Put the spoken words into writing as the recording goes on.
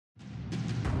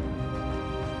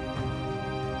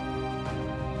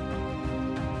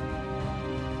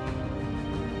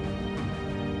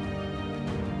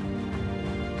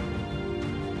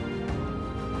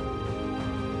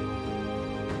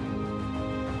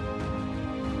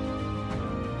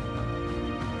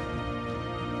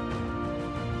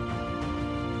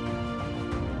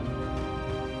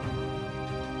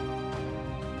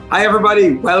Hi,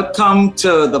 everybody. Welcome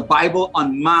to the Bible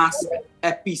Unmasked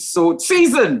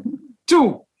season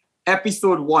 2,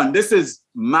 episode 1. This is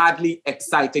madly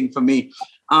exciting for me.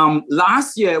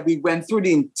 Last year, we went through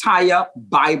the entire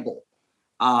Bible.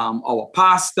 Our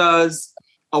pastors,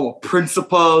 our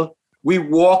principal, we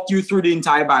walked you through the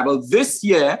entire Bible. This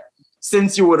year,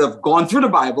 since you would have gone through the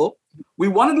Bible, we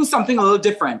want to do something a little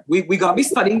different. We're going to be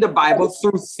studying the Bible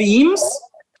through themes,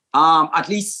 at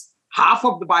least half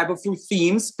of the Bible through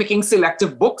themes, picking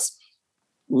selective books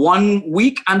 1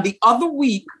 week, and the other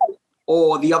week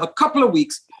or the other couple of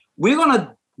weeks, we're going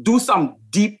to do some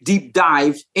deep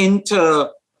dive into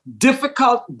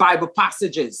difficult Bible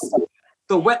passages.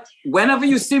 So whenever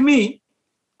you see me,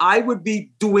 I would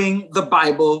be doing the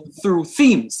Bible through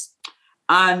themes.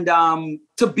 And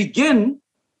to begin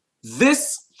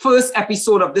this first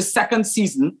episode of this second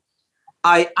season,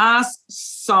 I asked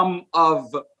some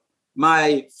of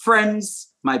my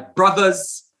friends, my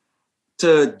brothers,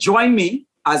 to join me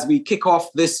as we kick off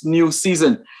this new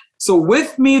season. So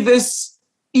with me this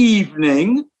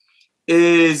evening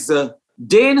is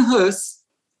Dane Hurst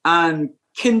and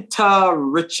Kinta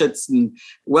Richardson.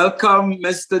 Welcome,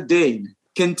 Mr. Dane.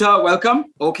 Kinta,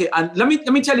 welcome. Okay, and let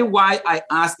me tell you why I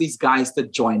asked these guys to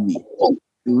join me.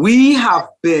 We have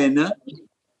been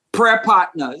prayer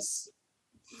partners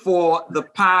for the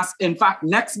past, in fact,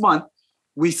 next month,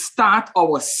 we start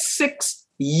our 6th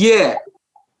year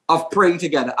of praying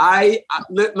together.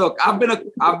 Look, I've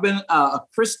been a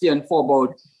Christian for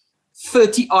about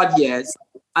 30 odd years,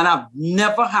 and I've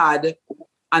never had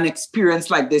an experience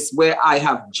like this where I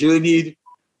have journeyed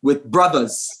with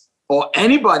brothers or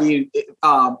anybody,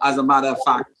 as a matter of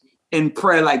fact, in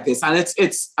prayer like this. And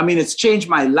it's changed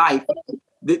my life.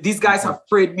 These guys have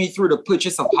prayed me through the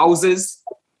purchase of houses.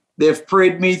 They've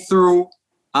prayed me through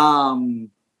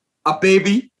a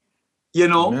baby,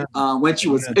 when she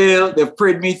was ill. They've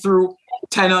prayed me through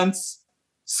tenants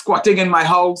squatting in my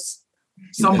house,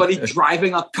 somebody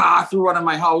driving a car through one of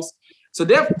my house. So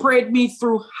they've prayed me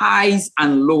through highs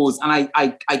and lows, and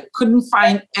I couldn't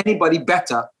find anybody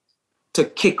better to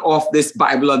kick off this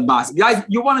Bible Unmasked. Guys,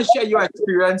 you want to share your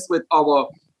experience with our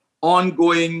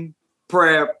ongoing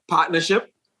prayer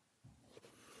partnership?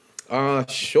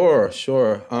 Sure.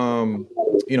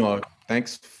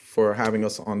 Thanks for having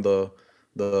us on the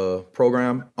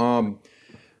program. Man,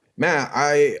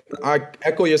 I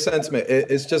echo your sentiment.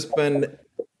 It's just been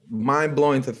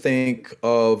mind-blowing to think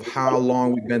of how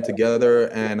long we've been together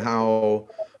and how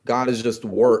God has just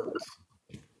worked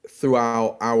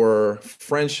throughout our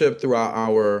friendship, throughout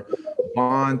our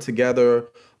bond together.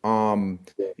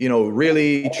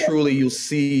 Really, truly, you'll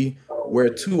see where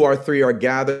 2 or 3 are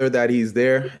gathered, that he's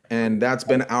there. And that's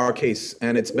been our case.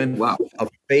 And it's been a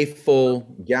faithful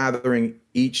gathering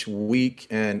each week.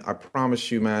 And I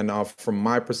promise you, man, from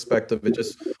my perspective, it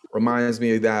just reminds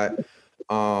me that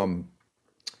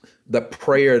the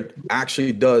prayer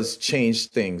actually does change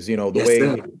things.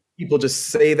 People just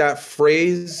say that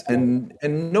phrase and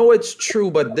know it's true,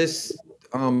 but this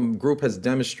group has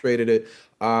demonstrated it.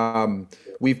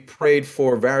 We've prayed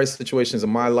for various situations in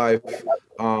my life,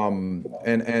 over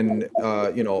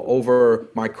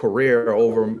my career,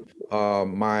 over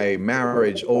my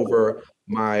marriage, over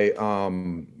my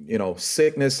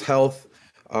sickness, health,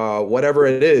 whatever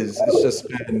it is. It's just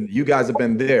been, you guys have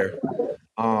been there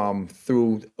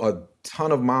through a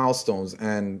ton of milestones,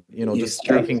 and just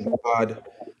thanking God.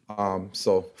 I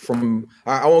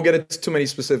won't get into too many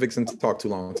specifics and to talk too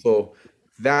long. So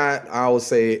that, I will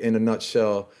say in a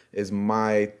nutshell, is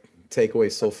my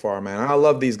takeaway so far, man. I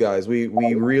love these guys. We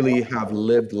really have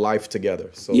lived life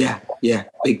together. So yeah,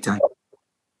 big time.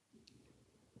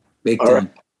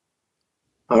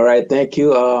 All right, thank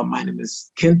you. My name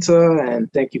is Kinta,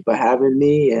 and thank you for having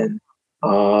me. And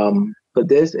for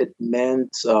this, it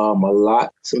meant a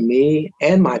lot to me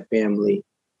and my family.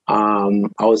 I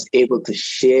was able to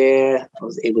share. I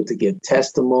was able to give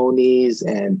testimonies,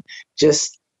 and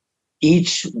just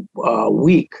each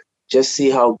week, just see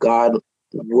how God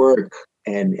work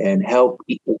and help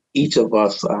each of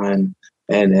us. And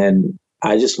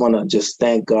I just want to just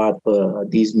thank God for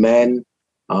these men.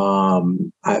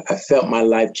 I felt my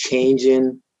life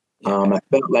changing. I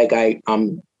felt like I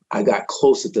got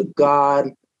closer to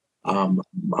God. I'm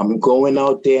going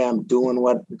out there. I'm doing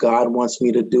what God wants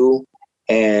me to do.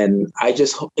 And I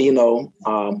just,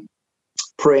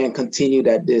 pray and continue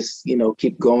that this,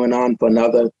 keep going on for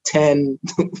another 10,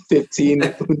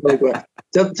 15,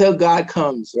 till God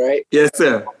comes, right? Yes,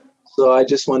 sir. So I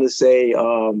just want to say,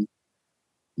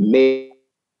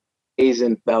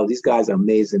 amazing fellow. These guys are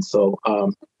amazing. So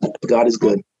God is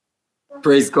good.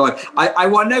 Praise God. I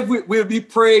wonder if we'll be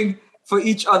praying for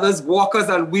each other's walkers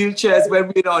and wheelchairs when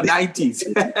we're in our 90s.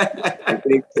 I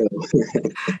think so.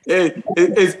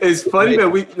 It's funny that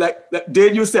we, like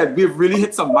Dave, you said, we've really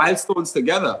hit some milestones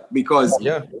together because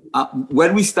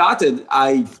when we started,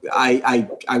 I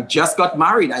just got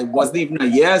married. I wasn't even a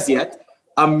years yet.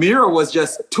 Amira was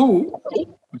just 2.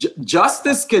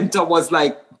 Justice Kinter was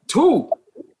like 2.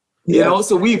 You know,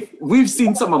 so we've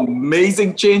seen some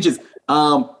amazing changes.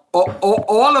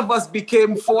 All of us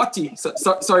became 40.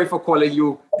 Sorry for calling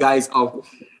you guys out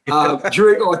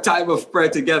during our time of prayer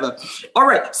together. All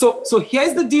right, so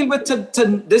here's the deal with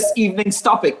this evening's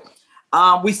topic.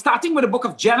 We're starting with the book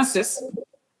of Genesis,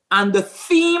 and the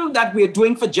theme that we're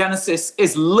doing for Genesis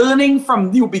is learning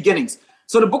from new beginnings.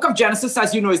 So the book of Genesis,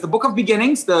 as you know, is the book of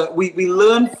beginnings. We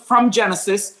learn from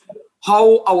Genesis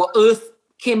how our earth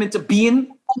came into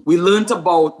being. We learned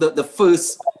about the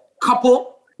first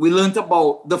couple. We learned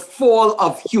about the fall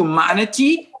of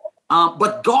humanity,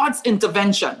 but God's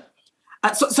intervention.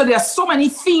 So there are so many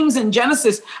themes in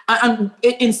Genesis. And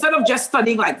instead of just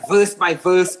studying like verse by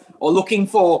verse or looking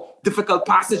for difficult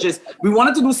passages, we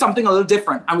wanted to do something a little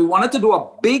different. And we wanted to do a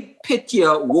big picture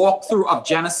walkthrough of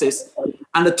Genesis.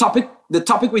 And the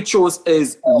topic we chose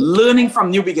is learning from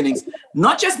new beginnings.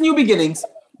 Not just new beginnings,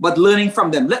 but learning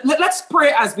from them. Let's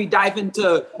pray as we dive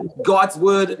into God's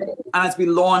word and as we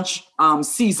launch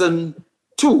season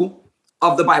 2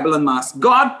 of the Bible Unmasked.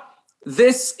 God,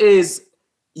 this is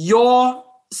your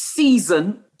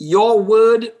season, your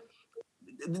word.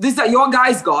 These are your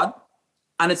guys, God,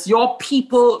 and it's your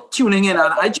people tuning in.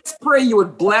 And I just pray you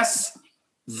would bless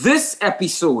this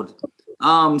episode.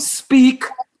 Speak,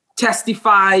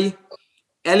 testify,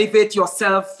 elevate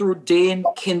yourself through Dane,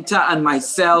 Kinta, and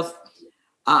myself.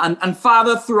 And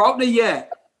Father, throughout the year,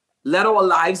 let our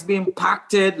lives be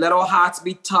impacted. Let our hearts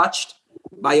be touched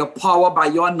by your power, by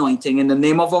your anointing. In the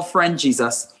name of our friend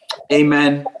Jesus,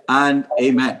 amen and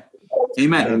amen.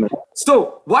 Amen.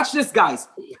 So watch this, guys.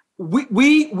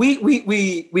 We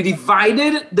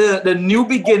divided the new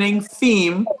beginning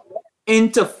theme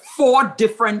into 4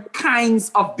 different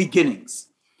kinds of beginnings.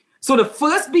 So the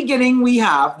first beginning we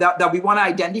have that we want to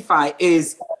identify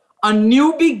is a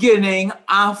new beginning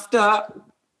after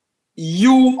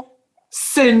you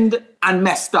sinned and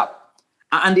messed up.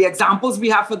 And the examples we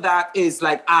have for that is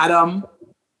like Adam,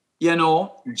 you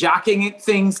know, jacking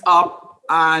things up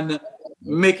and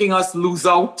making us lose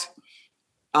out.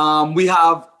 We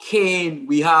have Cain,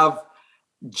 we have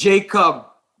Jacob,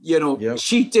 you know,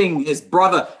 cheating his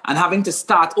brother and having to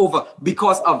start over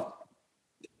because of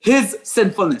his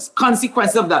sinfulness,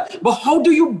 consequences of that. But how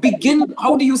do you begin?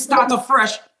 How do you start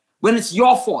afresh when it's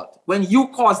your fault, when you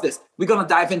caused this? We're going to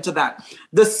dive into that.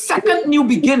 The second new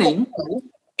beginning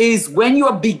is when you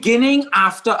are beginning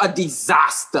after a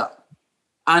disaster.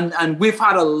 And we've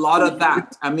had a lot of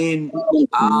that. I mean,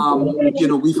 you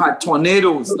know, we've had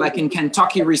tornadoes like in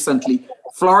Kentucky recently.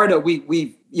 Florida,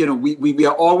 we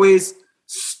are always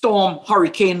storm,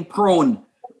 hurricane prone.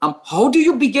 How do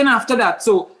you begin after that?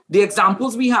 So the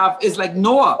examples we have is like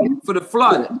Noah for the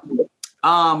flood.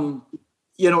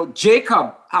 You know,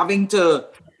 Jacob having to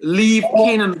leave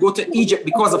Canaan and go to Egypt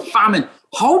because of famine.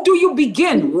 How do you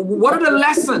begin? What are the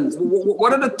lessons?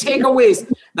 What are the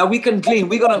takeaways that we can glean?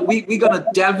 We're gonna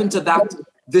delve into that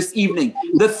this evening.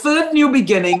 The third new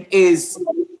beginning is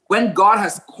when God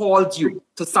has called you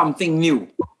to something new.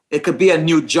 It could be a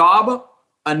new job,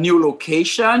 a new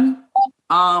location.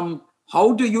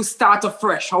 How do you start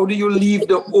afresh? How do you leave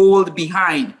the old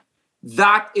behind?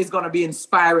 That is going to be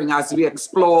inspiring as we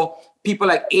explore. People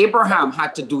like Abraham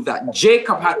had to do that.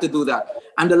 Jacob had to do that.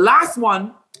 And the last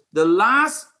one, the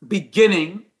last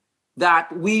beginning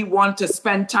that we want to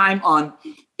spend time on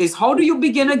is how do you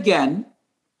begin again?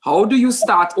 How do you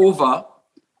start over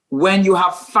when you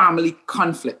have family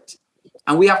conflict?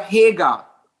 And we have Hagar.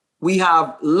 We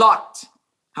have Lot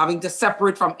having to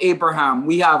separate from Abraham.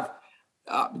 We have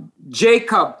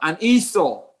Jacob and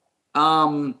Esau.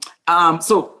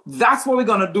 So that's what we're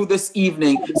gonna do this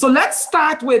evening. So let's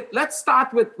start with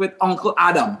Uncle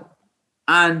Adam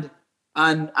and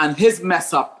his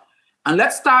mess up, and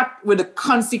let's start with the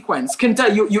consequence.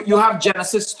 Kinta, you have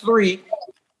Genesis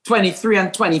 3:23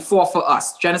 and 24 for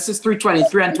us. Genesis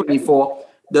 3:23 and 24.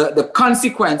 The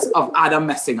consequence of Adam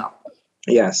messing up.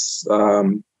 Yes.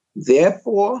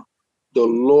 Therefore, the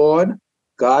Lord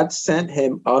God sent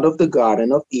him out of the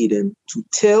Garden of Eden to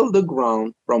till the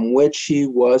ground from which he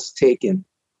was taken.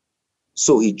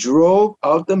 So he drove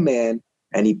out the man,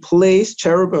 and he placed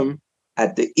cherubim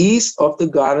at the east of the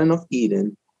Garden of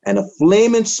Eden, and a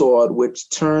flaming sword which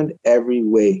turned every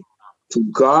way, to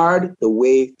guard the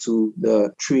way to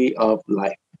the tree of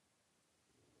life.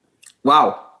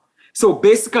 Wow. So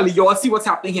basically, you all see what's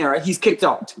happening here, right? He's kicked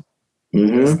out.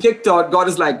 Mm-hmm. He's kicked out. God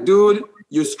is like, dude,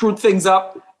 you screwed things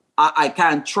up. I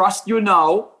can't trust you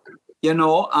now,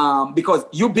 because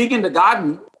you being in the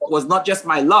garden was not just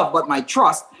my love, but my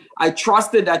trust. I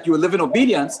trusted that you will live in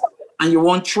obedience and you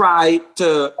won't try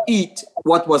to eat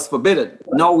what was forbidden.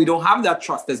 No, we don't have that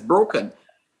trust. It's broken.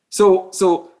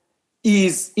 So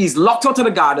he's locked out of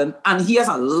the garden and he has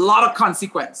a lot of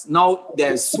consequence. Now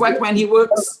there's sweat when he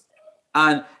works.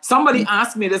 And somebody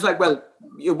asked me, it's like, well,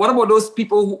 what about those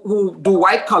people who do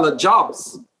white collar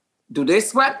jobs? Do they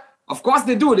sweat? Of course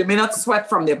they do. They may not sweat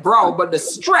from their brow, but the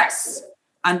stress.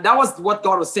 And that was what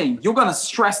God was saying. You're going to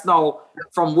stress now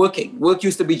from working. Work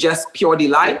used to be just pure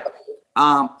delight.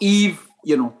 Eve,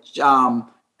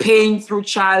 pain through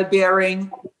childbearing.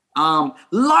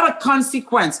 Lot of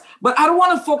consequence. But I don't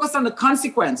want to focus on the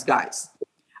consequence, guys.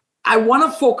 I want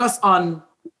to focus on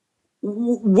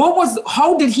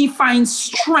how did he find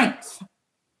strength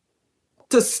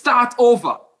to start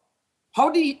over? How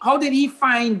did he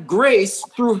find grace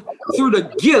through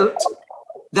the guilt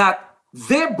that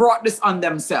they brought this on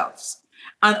themselves?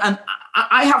 And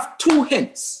I have two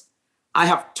hints.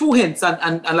 And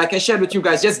like I shared with you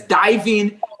guys, just dive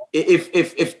in.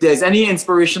 If there's any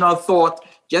inspirational thought,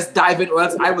 just dive in, or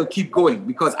else I will keep going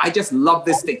because I just love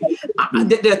this thing.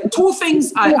 There are two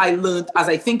things I learned as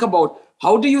I think about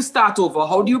how do you start over?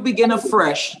 How do you begin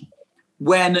afresh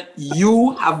when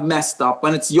you have messed up?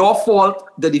 When it's your fault,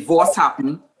 the divorce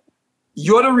happened.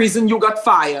 You're the reason you got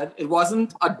fired. It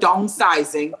wasn't a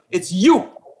downsizing. It's you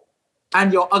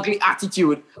and your ugly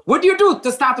attitude. What do you do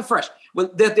to start afresh? Well,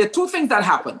 there are two things that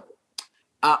happen.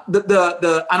 And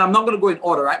I'm not going to go in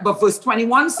order, right? But verse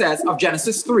 21 says of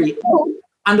Genesis 3,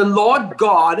 and the Lord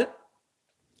God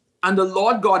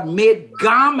made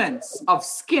garments of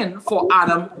skin for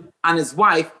Adam and his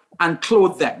wife and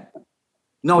clothed them.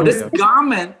 Now, this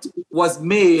garment was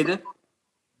made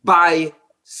by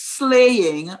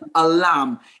slaying a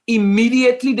lamb.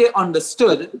 Immediately they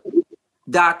understood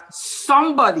that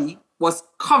somebody was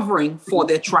covering for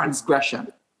their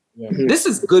transgression. This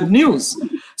is good news.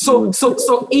 So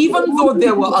even though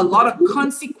there were a lot of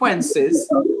consequences,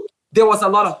 there was a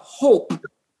lot of hope.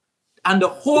 And the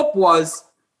hope was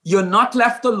you're not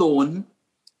left alone.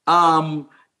 There's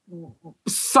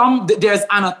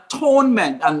an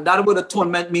atonement, and that word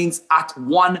atonement means at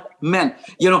one man.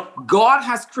 God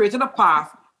has created a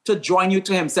path to join you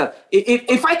to himself.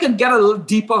 If I could get a little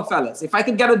deeper, fellas, if I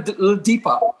could get a little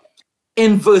deeper,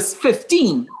 in verse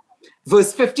 15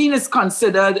 is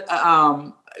considered,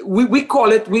 we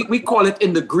call it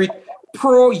in the Greek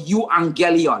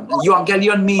pro-euangelion.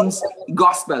 Euangelion means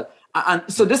gospel. And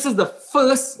so this is the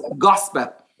first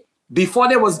gospel. Before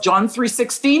there was John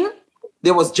 3:16,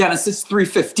 there was Genesis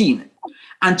 3:15.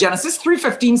 And Genesis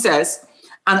 3:15 says,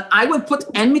 and I will put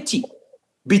enmity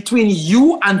between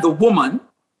you and the woman,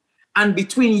 and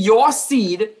between your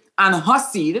seed and her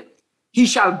seed. He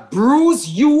shall bruise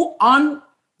you on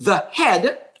the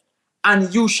head,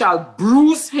 and you shall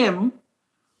bruise him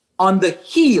on the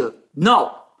heel.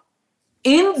 Now,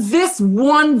 in this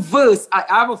one verse, I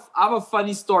have a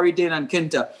funny story, Dane and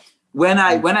Kinta. When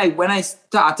I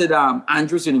started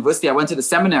Andrews University, I went to the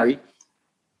seminary.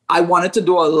 I wanted to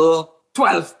do a little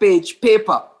 12-page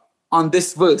paper on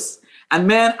this verse. And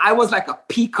man, I was like a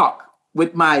peacock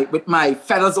with my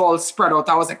feathers all spread out.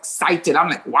 I was excited. I'm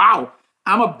like, wow,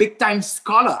 I'm a big-time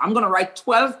scholar. I'm going to write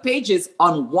 12 pages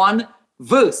on one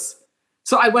verse.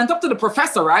 So I went up to the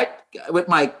professor, right, with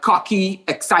my cocky,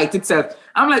 excited self.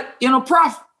 I'm like,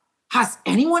 Prof, has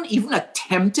anyone even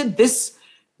attempted this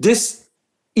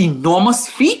enormous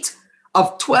feat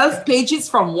of 12 pages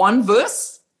from one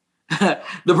verse?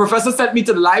 The professor sent me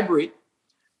to the library.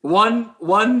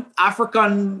 One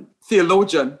African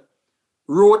theologian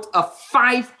wrote a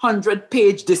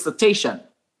 500-page dissertation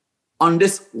on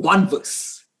this one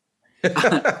verse.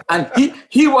 And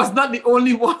he was not the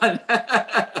only one.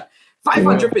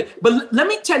 500 pages. But let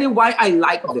me tell you why I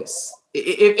like this,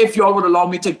 if you all would allow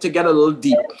me to get a little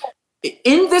deep.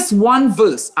 In this one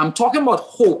verse, I'm talking about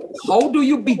hope. How do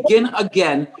you begin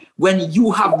again when you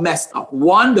have messed up?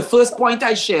 One, the first point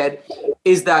I shared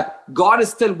is that God is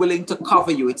still willing to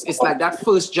cover you. It's like that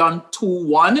 1 John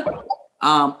 2:1.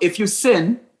 If you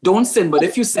sin, don't sin. But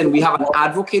if you sin, we have an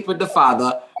advocate with the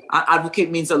Father. An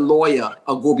advocate means a lawyer,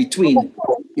 a go-between.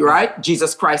 You're right?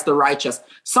 Jesus Christ the righteous.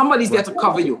 Somebody's there to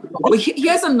cover you. But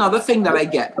here's another thing that I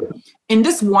get. In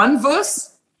this one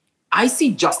verse, I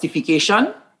see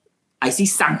justification, I see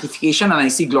sanctification, and I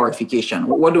see glorification.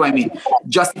 What do I mean?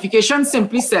 Justification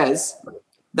simply says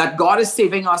that God is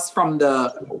saving us from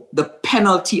the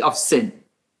penalty of sin.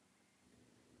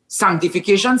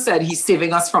 Sanctification said he's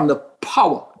saving us from the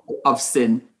power of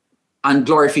sin, and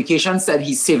glorification said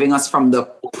he's saving us from the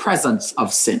presence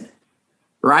of sin.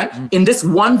 Right? In this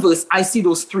one verse, I see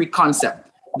those three concepts.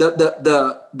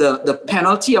 The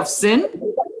penalty of sin,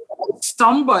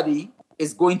 somebody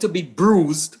is going to be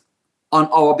bruised on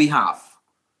our behalf.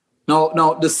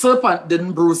 Now the serpent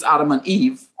didn't bruise Adam and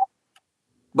Eve,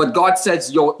 but God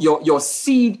says your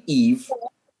seed, Eve,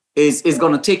 is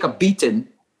going to take a beating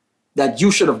that you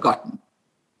should have gotten.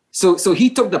 So he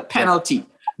took the penalty.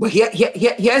 But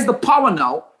here's the power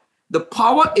now. The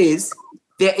power is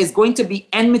there is going to be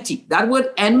enmity. That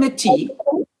word enmity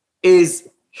is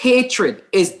hatred,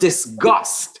 is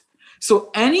disgust. So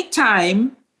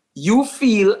anytime you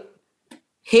feel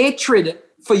hatred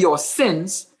for your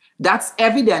sins, that's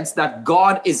evidence that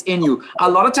God is in you. A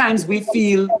lot of times we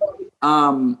feel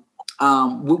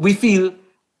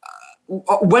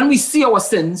when we see our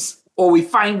sins or we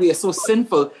find we are so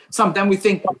sinful, sometimes we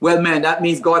think, well, man, that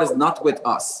means God is not with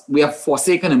us. We have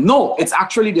forsaken him. No, it's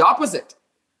actually the opposite.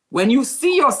 When you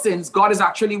see your sins, God is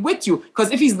actually with you.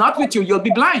 Because if he's not with you, you'll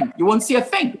be blind. You won't see a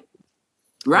thing.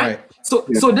 Right? So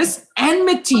this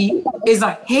enmity is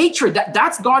a hatred.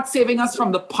 That's God saving us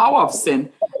from the power of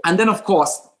sin. And then, of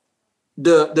course,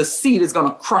 the seed is going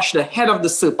to crush the head of the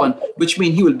serpent, which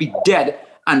means he will be dead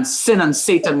and sin and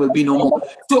Satan will be no more.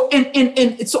 So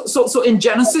in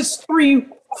Genesis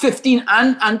 3:15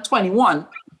 and 21,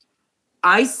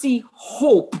 I see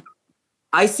hope.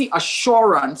 I see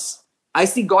assurance. I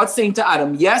see God saying to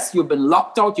Adam, yes, you've been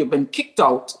locked out, you've been kicked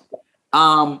out,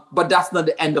 but that's not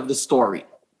the end of the story.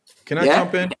 Can I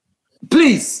jump in?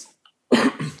 Please.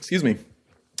 Excuse me.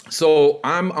 So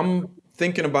I'm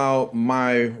thinking about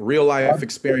my real life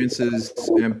experiences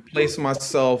and placing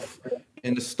myself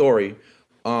in the story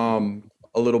a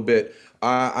little bit.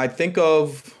 I think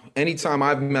of anytime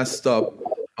I've messed up,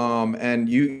 and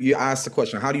you asked the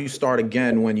question, how do you start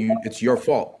again when it's your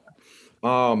fault?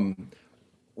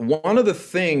 One of the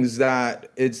things that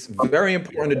it's very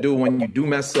important to do when you do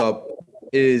mess up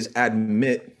is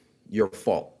admit your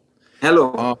fault.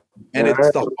 Hello. And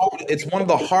it's one of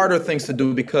the harder things to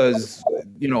do because,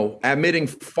 admitting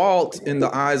fault in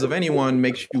the eyes of anyone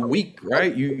makes you weak,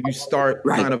 right? You start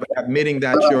kind of admitting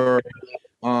that you're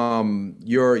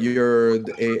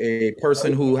a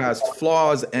person who has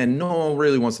flaws, and no one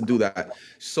really wants to do that.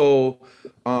 So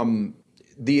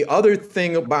the other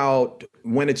thing about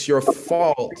when it's your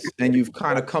fault and you've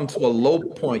kind of come to a low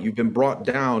point, you've been brought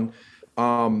down,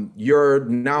 you're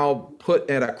now put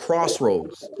at a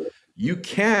crossroads. You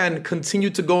can continue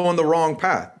to go on the wrong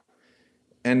path.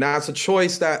 And that's a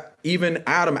choice that even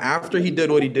Adam, after he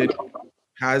did what he did,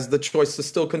 has the choice to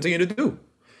still continue to do.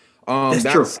 That's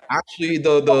true. Actually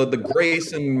the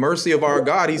grace and mercy of our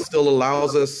God. He still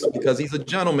allows us, because he's a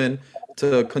gentleman,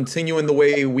 to continue in the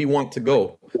way we want to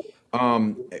go.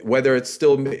 Whether it's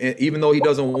still, even though he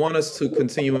doesn't want us to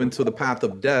continue into the path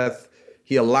of death,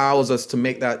 he allows us to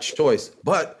make that choice.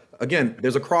 But again,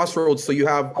 there's a crossroads, so you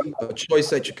have a choice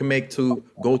that you can make to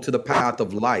go to the path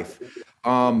of life.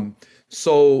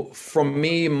 So from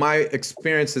me, my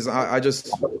experiences, I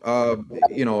just, I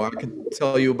can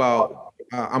tell you about,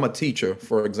 I'm a teacher,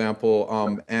 for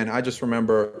example, and I just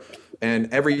remember,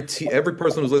 and every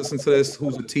person who's listening to this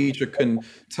who's a teacher can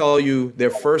tell you their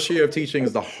first year of teaching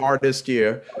is the hardest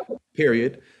year,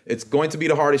 period. It's going to be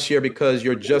the hardest year because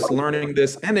you're just learning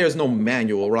this, and there's no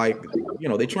manual, right?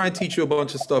 They try and teach you a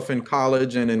bunch of stuff in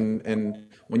college, and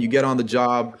when you get on the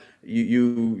job,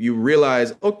 you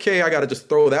realize, okay, I got to just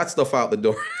throw that stuff out the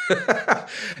door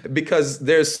because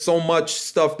there's so much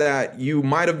stuff that you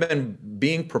might have been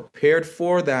being prepared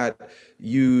for that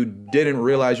you didn't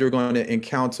realize you were going to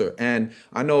encounter. And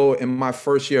I know in my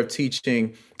first year of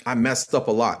teaching, I messed up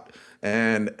a lot,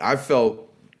 and I felt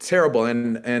terrible.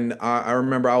 And I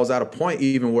remember I was at a point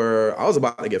even where I was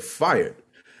about to get fired,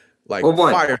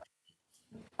 fired.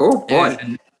 Oh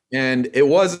boy. And it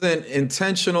wasn't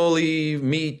intentionally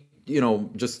me,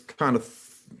 just kind of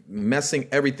messing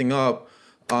everything up.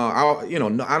 I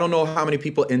don't know how many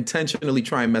people intentionally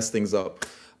try and mess things up.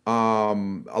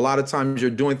 A lot of times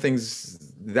you're doing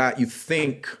things that you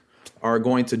think are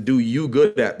going to do you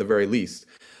good at the very least.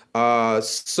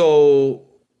 So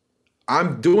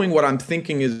I'm doing what I'm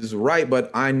thinking is right, but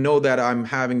I know that I'm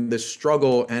having this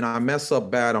struggle and I mess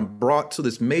up bad. I'm brought to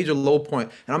this major low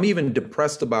point and I'm even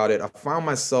depressed about it. I found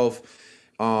myself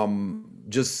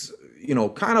just,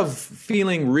 kind of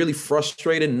feeling really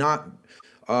frustrated, not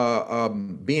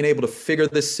being able to figure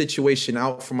this situation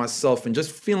out for myself, and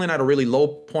just feeling at a really low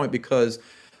point because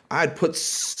I had put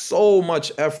so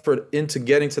much effort into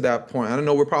getting to that point. I don't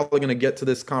know, we're probably going to get to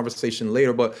this conversation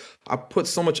later, but I put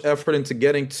so much effort into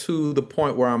getting to the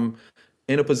point where I'm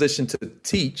in a position to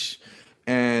teach.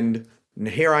 and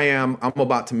here I am. I'm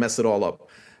about to mess it all up,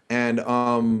 and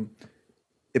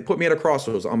it put me at a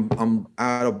crossroads. I'm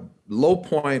at a low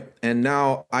point, and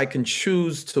now I can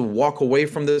choose to walk away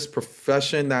from this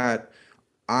profession that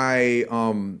I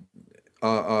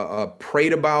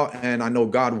prayed about, and I know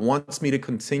God wants me to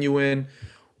continue in,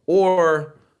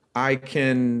 or I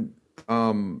can,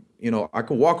 I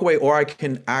can walk away, or I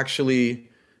can actually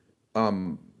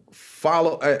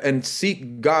follow and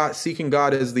seek God. Seeking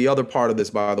God is the other part of this,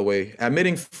 by the way.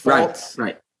 Admitting faults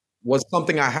was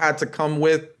something I had to come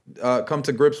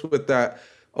to grips with. That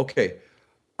okay,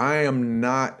 I am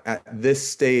not at this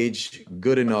stage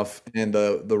good enough, and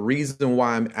the reason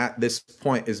why I'm at this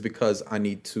point is because I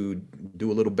need to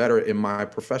do a little better in my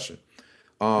profession.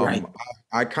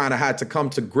 I kind of had to come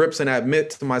to grips and admit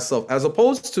to myself, as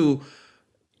opposed to,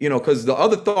 because the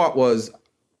other thought was,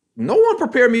 no one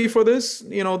prepared me for this.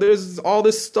 There's all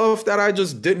this stuff that I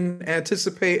just didn't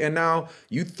anticipate, and now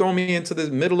you throw me into the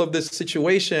middle of this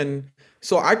situation.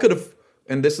 So I could have,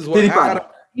 and this is what Adam and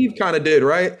Eve kind of did,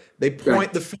 right? They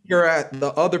point the finger at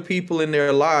the other people in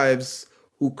their lives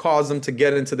who caused them to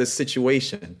get into this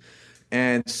situation.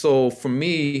 And so for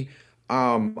me,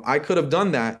 I could have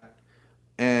done that.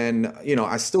 And,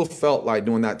 I still felt like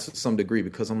doing that to some degree,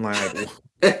 because I'm like,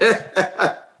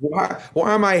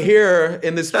 why am I here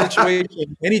in this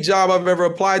situation? Any job I've ever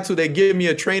applied to, they give me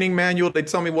a training manual. They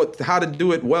tell me how to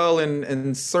do it well,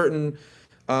 and certain,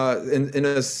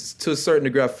 to a certain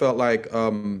degree, I felt like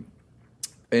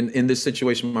in this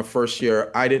situation, my first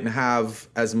year, I didn't have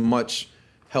as much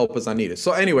help as I needed.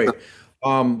 So anyway,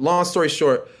 long story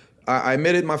short, I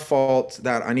admitted my fault,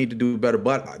 that I need to do better,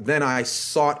 but then I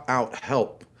sought out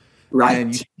help.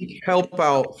 And you seek help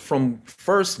out from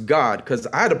first God, because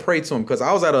I had to pray to him, because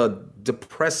I was at a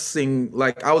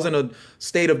I was in a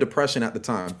state of depression at the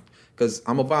time, because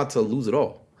I'm about to lose it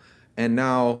all. And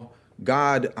now,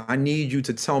 God, I need you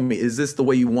to tell me, is this the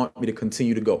way you want me to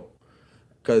continue to go?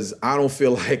 Because I don't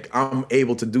feel like I'm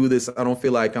able to do this. I don't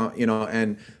feel like,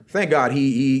 and thank God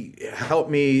he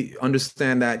helped me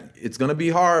understand that it's going to be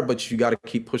hard, but you got to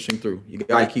keep pushing through. You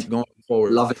got to keep going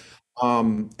forward. Love it.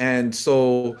 And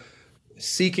so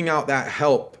seeking out that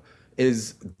help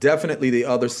is definitely the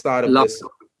other side of this.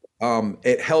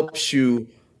 It helps you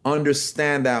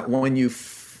understand that when you,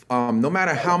 no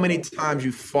matter how many times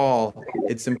you fall,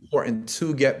 it's important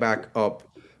to get back up.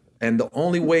 And the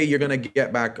only way you're going to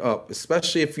get back up,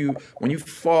 especially when you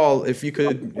fall, if I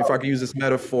could use this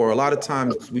metaphor, a lot of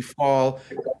times we fall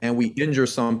and we injure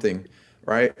something,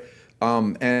 right?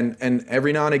 And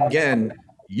every now and again,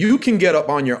 you can get up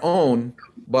on your own,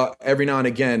 but every now and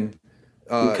again,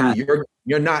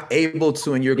 you're not able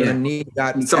to, and you're going to need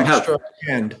that extra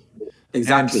hand.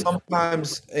 Exactly. And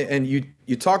sometimes, and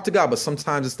you talk to God, but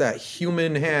sometimes it's that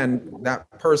human hand, that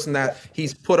person that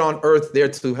he's put on earth there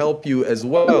to help you as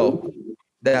well,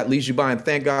 that leads you by. And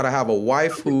thank God I have a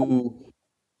wife who,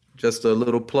 just a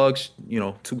little plug,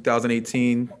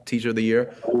 2018 Teacher of the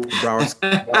Year.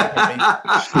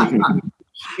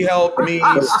 She helped me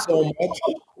so much.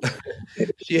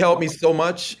 She helped me so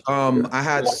much. I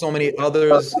had so many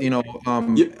others,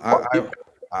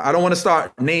 I don't want to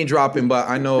start name dropping, but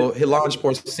I know Hilange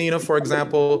Porcina, for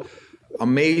example,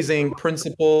 amazing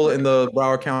principal in the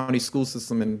Broward County school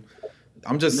system. And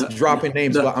I'm just dropping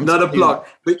names, but I'm not a plug.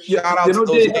 But shout out to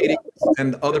those ladies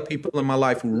and other people in my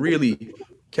life who really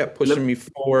kept pushing me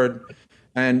forward.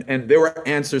 And there were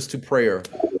answers to prayer.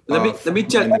 Let me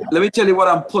tell you what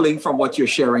I'm pulling from what you're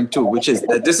sharing too, which is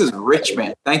that this is rich,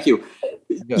 man. Thank you.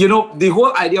 Yeah. The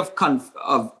whole idea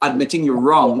of admitting you're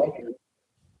wrong,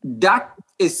 that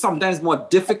is sometimes more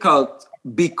difficult,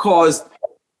 because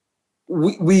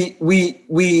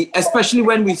we especially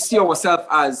when we see ourselves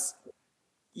as,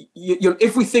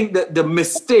 if we think that the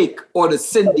mistake or the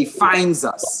sin defines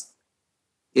us,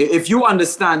 if you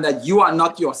understand that you are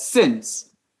not your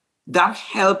sins, that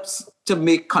helps to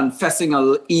make confessing a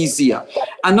little easier.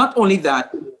 And not only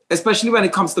that, especially when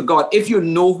it comes to God, if you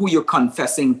know who you're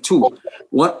confessing to,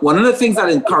 one of the things that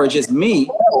encourages me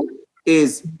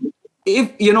is,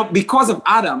 because of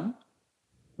Adam,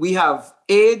 we have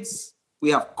AIDS,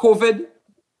 we have COVID,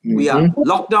 we have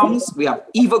lockdowns, we have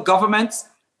evil governments.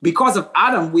 Because of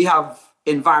Adam, we have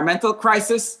environmental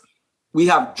crisis, we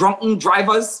have drunken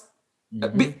drivers.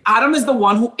 Adam is the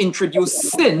one who introduced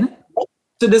sin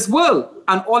to this world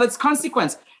and all its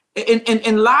consequence.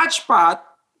 In large part,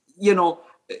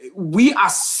 we are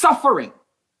suffering,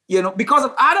 because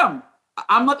of Adam.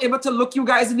 I'm not able to look you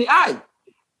guys in the eye,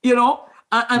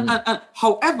 And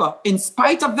however, in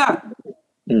spite of that,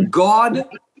 God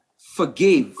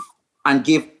forgave and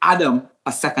gave Adam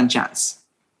a second chance.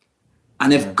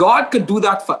 And if God could do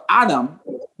that for Adam,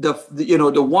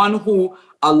 the one who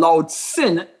allowed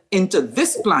sin into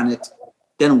this planet,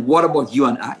 then what about you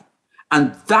and I?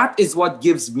 And that is what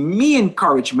gives me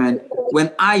encouragement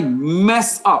when I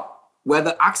mess up,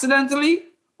 whether accidentally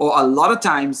or a lot of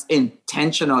times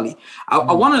intentionally.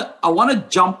 I wanna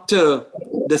jump to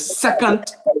the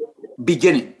second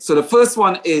beginning. So the first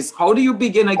one is, how do you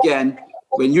begin again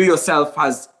when you yourself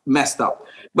has messed up?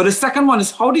 But the second one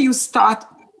is, how do you start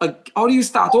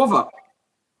over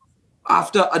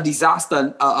after a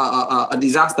disaster?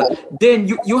 Then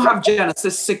you have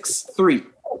Genesis 6:3.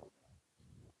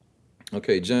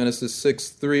 Okay, Genesis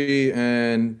 6:3,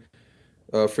 and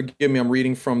forgive me, I'm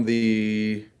reading from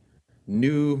the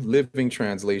New Living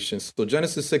Translation. So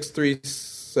Genesis 6:3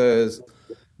 says,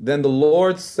 "Then the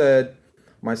Lord said,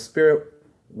 my spirit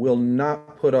will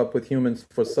not put up with humans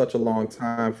for such a long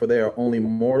time, for they are only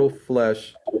mortal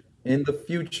flesh. In the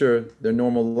future, their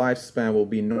normal lifespan will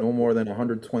be no more than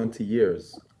 120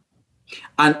 years."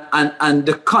 And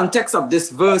the context of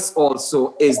this verse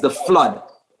also is the flood,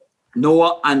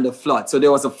 Noah and the flood. So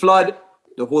there was a flood,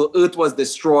 the whole earth was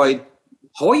destroyed.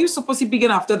 How are you supposed to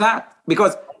begin after that?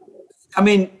 Because, I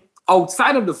mean,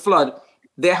 outside of the flood,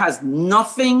 there has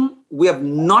nothing, we have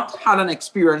not had an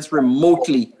experience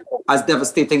remotely as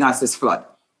devastating as this flood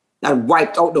that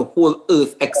wiped out the whole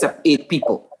earth except 8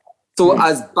 people. So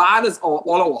as bad as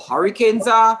all our hurricanes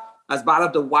are, as bad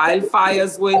as the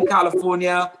wildfires were in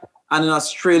California and in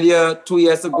Australia 2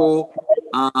 years ago,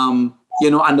 and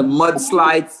the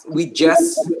mudslides we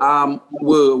just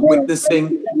were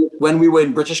witnessing when we were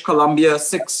in British Columbia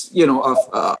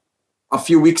a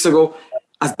few weeks ago.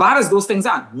 As bad as those things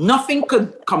are, nothing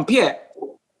could compare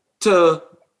to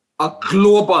a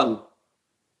global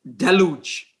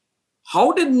deluge.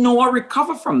 How did Noah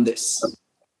recover from this?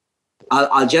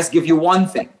 I'll just give you one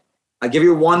thing. I'll give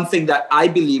you one thing that I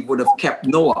believe would have kept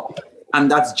Noah,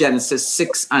 and that's Genesis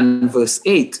 6 and verse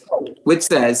 8, which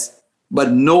says,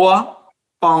 "But Noah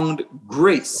found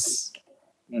grace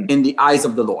in the eyes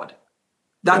of the Lord."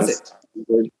 That's it.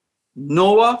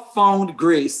 Noah found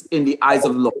grace in the eyes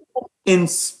of the Lord. In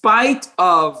spite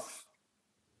of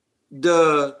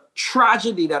the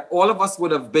tragedy that all of us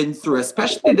would have been through,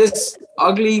 especially this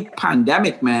ugly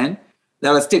pandemic, man,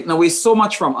 that has taken away so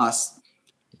much from us.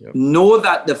 Yep. Know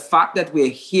that the fact that we're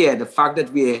here, the fact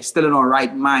that we're still in our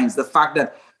right minds, the fact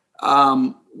that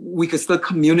we can still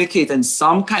communicate in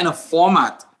some kind of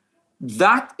format,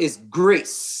 that is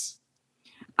grace.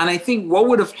 And I think what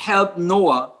would have helped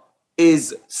Noah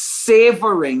is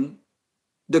savoring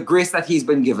the grace that he's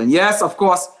been given. Yes, of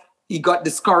course, he got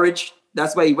discouraged.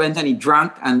 That's why he went and he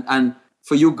drank. And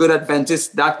for you good Adventists,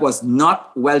 that was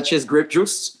not Welch's grape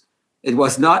juice. It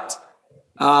was not.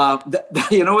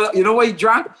 You know what he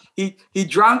drank? He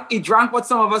drank what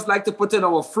some of us like to put in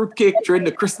our fruitcake during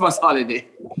the Christmas holiday.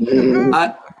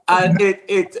 And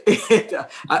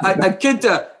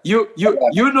Kinta, you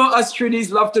know us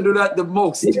Trinis love to do that the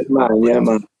most. Yeah,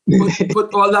 man.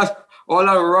 Put all that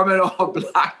rum in our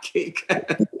black cake.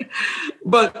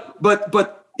 but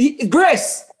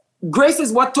grace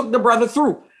is what took the brother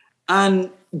through, and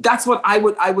that's what I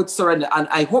would surrender. And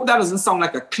I hope that doesn't sound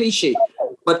like a cliche,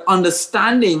 but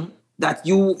understanding that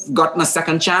you've gotten a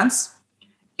second chance,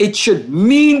 it should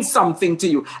mean something to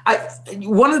you.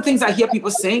 One of the things I hear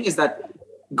people saying is that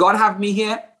God have me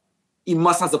here, he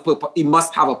must have a purpose. He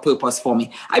must have a purpose for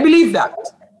me. I believe that.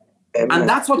 Amen. And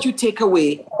that's what you take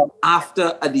away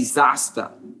after a disaster.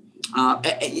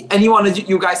 Anyone,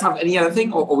 you guys have any other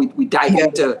thing, or we dive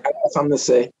into? I have something to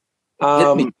say.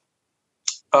 I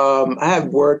have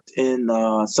worked in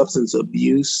a substance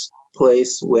abuse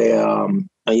place where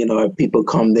people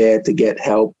come there to get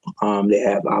help. They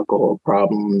have alcohol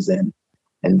problems and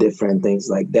different things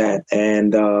like that.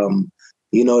 And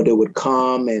they would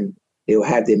come and they would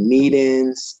have their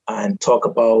meetings and talk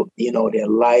about their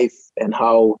life and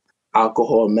how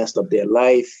alcohol messed up their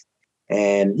life,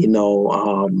 and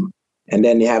and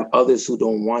then they have others who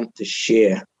don't want to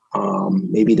share.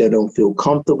 Maybe they don't feel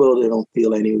comfortable, they don't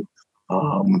feel any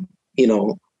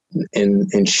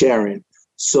in sharing.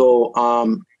 So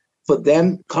for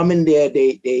them coming there,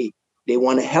 they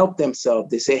want to help themselves.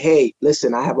 They say, hey,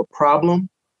 listen, I have a problem,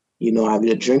 I have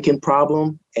a drinking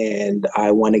problem and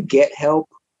I want to get help.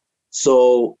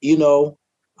 So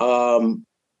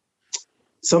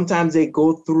sometimes they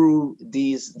go through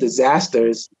these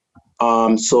disasters,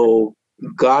 so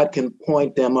God can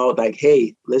point them out like,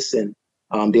 hey, listen,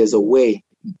 there's a way,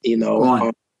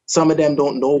 some of them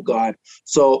don't know God.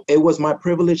 So it was my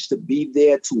privilege to be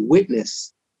there to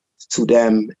witness to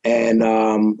them. And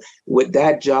with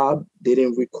that job, they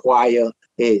didn't require,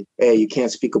 hey, you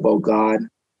can't speak about God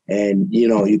and,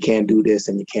 you can't do this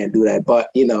and you can't do that. But,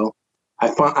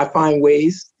 I find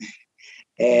ways,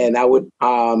 and I would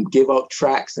give out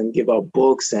tracts and give out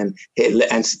books and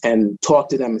talk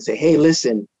to them and say, hey,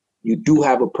 listen, you do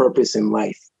have a purpose in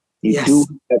life. You do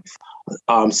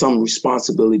have some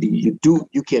responsibility.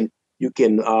 You can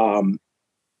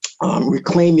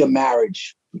reclaim your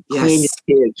marriage, reclaim your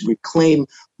kids, reclaim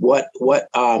what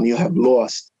you have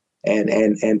lost,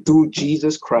 and through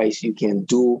Jesus Christ you can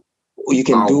do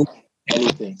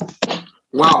anything.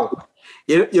 Wow.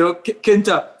 You know,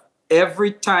 Kinta,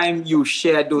 every time you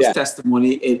share those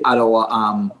testimony at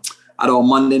our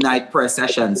Monday night prayer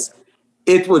sessions,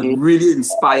 it would really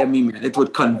inspire me, man. It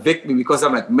would convict me, because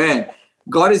I'm like, man,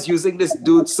 God is using this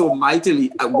dude so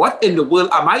mightily. What in the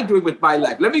world am I doing with my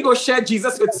life? Let me go share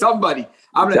Jesus with somebody.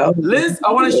 I'm like, Liz,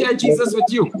 I want to share Jesus with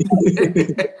you.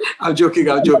 I'm joking.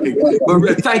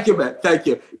 But thank you, man. Thank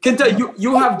you. Kinta,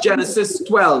 you have Genesis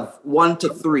 12,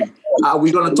 1-3.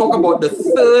 We're going to talk about the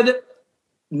third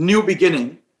new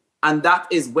beginning, and that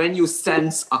is when you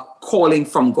sense a calling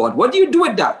from God. What do you do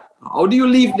with that? How do you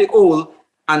leave the old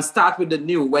and start with the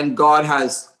new when God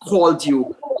has called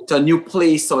you to a new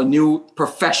place or a new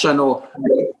profession? Or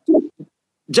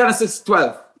Genesis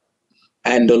 12.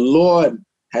 And the Lord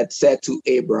had said to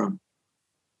Abram,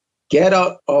 get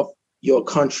out of your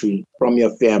country, from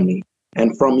your family,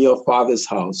 and from your father's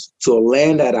house, to a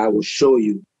land that I will show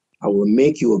you. I will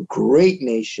make you a great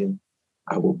nation.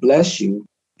 I will bless you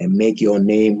and make your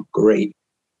name great,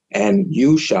 and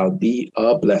you shall be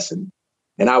a blessing.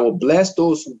 And I will bless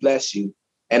those who bless you,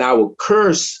 and I will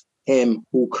curse him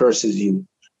who curses you.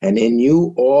 And in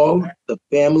you all the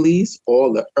families,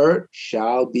 all the earth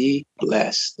shall be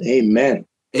blessed. Amen.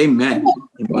 Amen.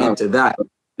 Amen to that.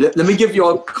 Let me give you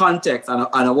all context, and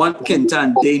I want Kinta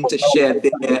and Dane to share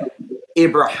their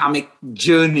Abrahamic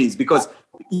journeys, because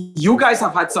you guys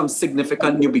have had some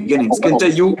significant new beginnings. Kinta,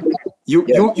 you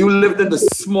lived in the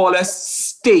smallest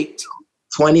state.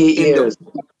 28 years.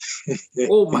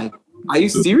 Oh my, are you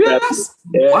serious?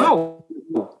 Yeah. Wow.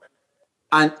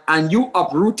 And you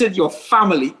uprooted your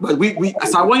family. But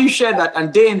so I want you to share that.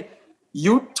 And then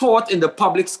you taught in the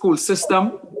public school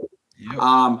system,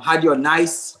 had your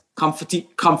nice,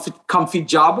 comfy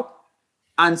job.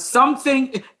 And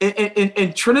something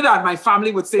in Trinidad, my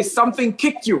family would say something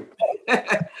kicked you.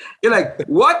 You're like,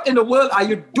 what in the world are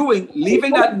you doing,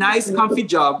 leaving that nice, comfy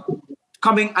job,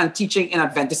 coming and teaching in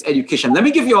Adventist education? Let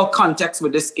me give you all context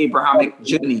with this Abrahamic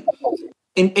journey.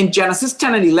 In Genesis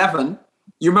 10 and 11,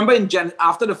 you remember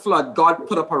after the flood, God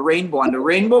put up a rainbow, and the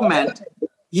rainbow meant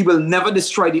he will never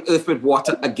destroy the earth with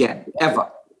water again,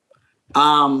 ever.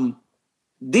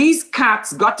 These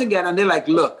cats got together and they're like,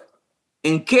 look,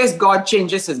 in case God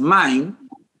changes his mind,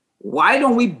 why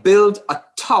don't we build a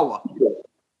tower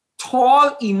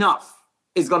tall enough,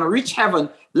 it's going to reach heaven.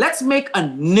 Let's make a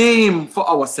name for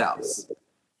ourselves.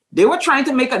 They were trying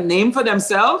to make a name for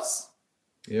themselves,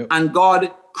 and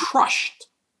God crushed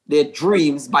their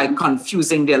dreams by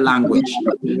confusing their language.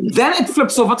 Then it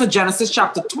flips over to Genesis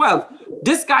chapter 12.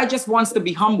 This guy just wants to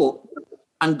be humble,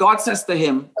 and God says to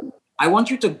him, I want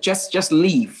you to just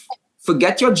leave.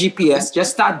 Forget your GPS,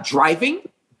 just start driving,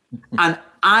 and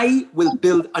I will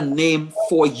build a name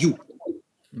for you.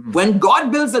 When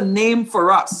God builds a name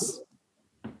for us,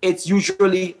 it's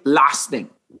usually lasting.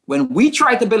 When we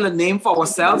try to build a name for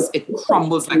ourselves, it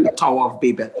crumbles like the Tower of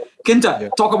Babel. Kinta,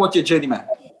 talk about your journey, man.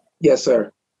 Yes,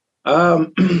 sir.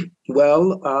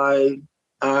 Well,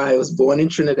 I was born in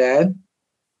Trinidad.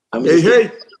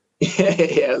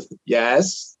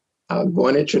 Yes. I was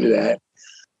born in Trinidad.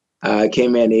 I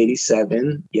came in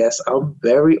 87. Yes, I'm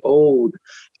very old.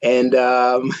 And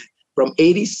from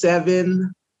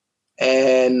 87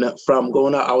 and from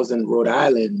going out, I was in Rhode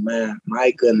Island, man, my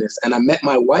goodness. And I met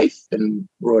my wife in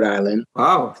Rhode Island.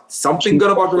 Wow, something good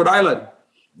about Rhode Island.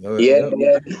 Yeah.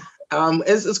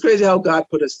 It's crazy how God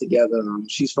put us together.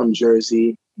 She's from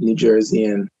Jersey, New Jersey,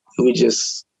 and we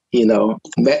just,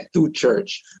 met through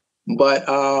church. But,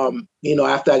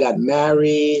 after I got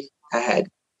married, I had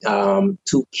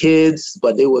 2 kids,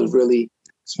 but they were really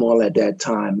small at that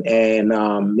time. And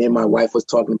me and my wife was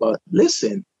talking about,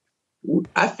 listen,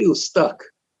 I feel stuck.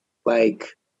 Like,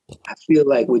 I feel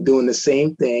like we're doing the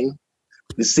same thing.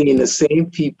 We're seeing the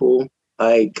same people.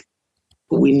 Like,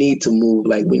 we need to move.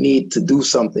 Like, we need to do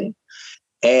something.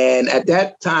 And at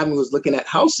that time, we was looking at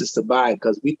houses to buy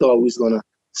because we thought we was going to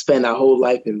spend our whole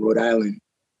life in Rhode Island.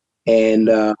 And,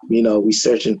 we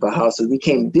searching for houses. We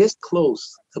came this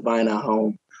close to buying our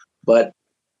home. But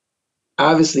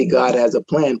obviously, God has a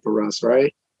plan for us,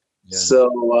 right? Yeah.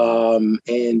 So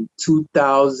in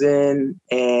 2000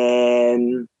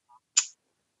 and,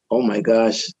 oh my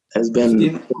gosh, has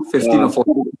been 15 or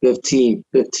 14.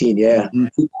 15, yeah.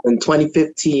 Mm-hmm. In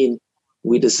 2015,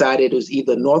 we decided it was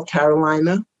either North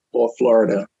Carolina or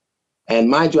Florida. And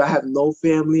mind you, I have no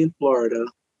family in Florida.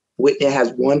 Whitney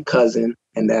has one cousin,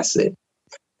 and that's it.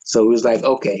 So it was like,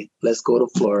 okay, let's go to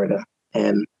Florida.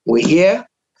 And we're here.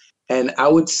 And I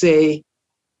would say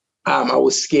I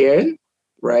was scared,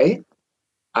 right?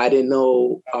 I didn't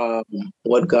know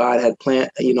what God had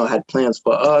had plans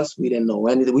for us. We didn't know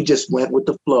anything. We just went with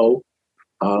the flow.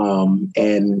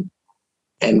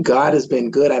 And God has been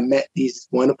good. I met these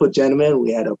wonderful gentlemen.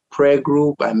 We had a prayer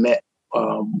group. I met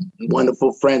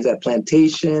wonderful friends at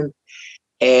Plantation.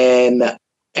 And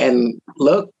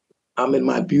look, I'm in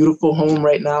my beautiful home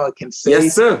right now. I can say,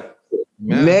 yes, sir.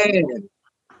 Man,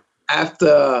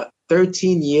 after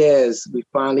 13 years, we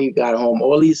finally got home.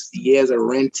 All these years of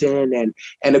renting.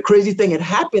 And the crazy thing, it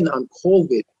happened on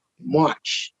COVID,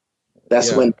 March.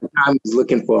 That's when I was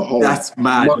looking for a home. That's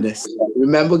madness.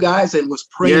 Remember, guys, and was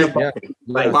praying about it.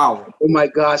 Like, wow. Oh my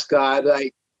gosh, God,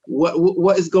 like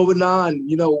what is going on?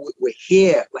 We're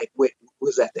here. Like we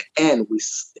was at the end.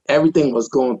 Everything was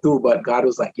going through, but God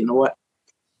was like, you know what?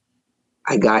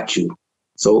 I got you.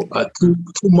 So 2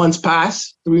 months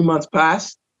passed, 3 months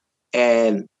passed,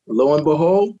 and lo and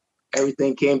behold,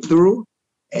 everything came through,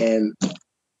 and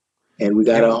we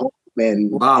got a home.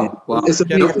 And wow. It's a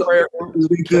Can our prayer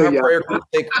group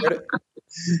take credit?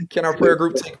 Can our prayer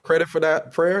group take credit for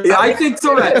that prayer? Yeah, I think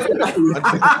so. Right?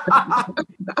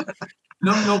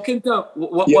 No, Kinta.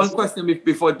 One question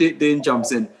before Dane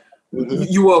jumps in. Mm-hmm.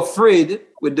 You were afraid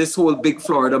with this whole big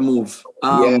Florida move.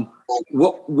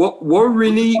 What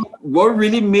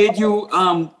really made you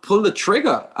pull the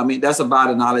trigger? I mean, that's a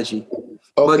bad analogy.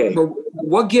 Okay. But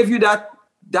what gave you that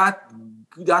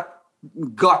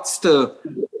guts to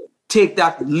take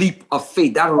that leap of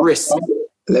faith, that risk?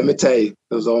 Let me tell you,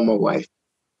 it was all my wife.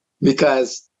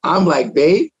 Because I'm like,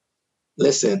 babe,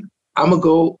 listen, I'm going to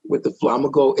go with the flow. I'm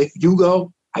going to go. If you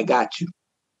go, I got you.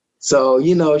 So,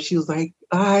 she was like,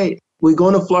 all right, we're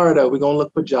going to Florida. We're going to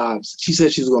look for jobs. She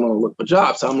said she was going to look for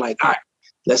jobs. So I'm like, all right,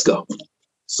 let's go.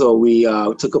 So we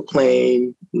took a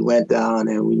plane. We went down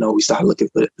and we started looking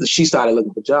she started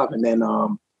looking for jobs. And then I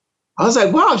was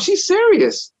like, wow, she's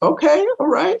serious. Okay, all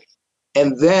right.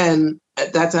 And then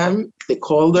at that time, they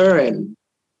called her and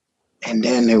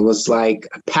then it was like,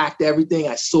 I packed everything.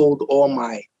 I sold all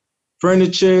my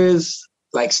furnitures,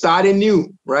 like starting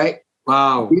new, right?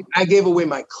 Wow. I gave away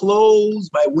my clothes,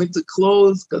 my winter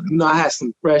clothes, because I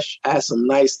had some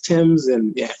nice Timbs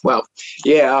and so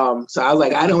I was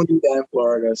like, I don't do that in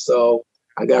Florida. So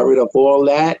I got rid of all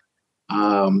that,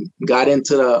 got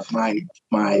into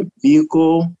my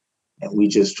vehicle, and we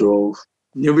just drove.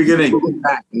 New beginning.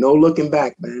 No looking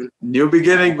back, man. New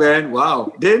beginning, man.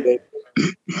 Wow.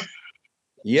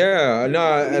 Yeah,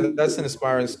 no, that's an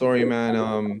inspiring story,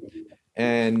 man.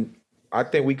 And I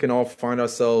think we can all find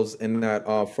ourselves in that.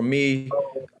 For me,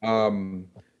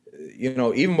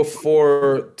 even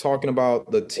before talking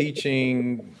about the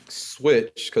teaching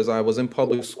switch, because I was in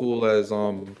public school,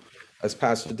 as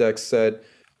Pastor Dex said.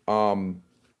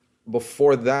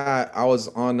 Before that, I was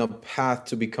on a path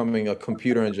to becoming a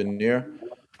computer engineer.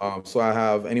 So I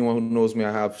have, anyone who knows me,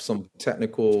 I have some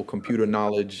technical computer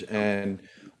knowledge, and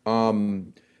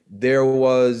there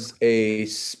was a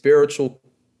spiritual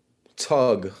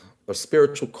tug, a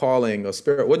spiritual calling,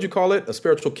 what'd you call it? A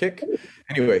spiritual kick?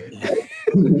 Anyway,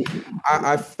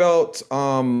 I felt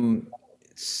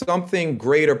something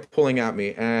greater pulling at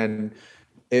me, and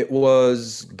it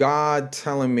was God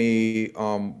telling me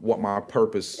what my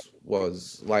purpose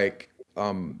was. Like,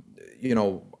 I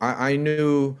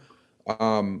knew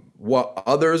what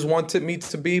others wanted me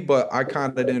to be, but I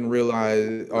kind of didn't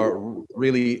realize or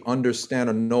really understand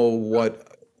or know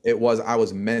what it was I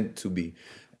was meant to be.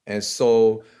 And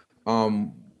so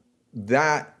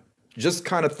that, just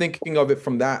kind of thinking of it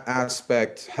from that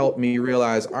aspect, helped me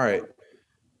realize, all right,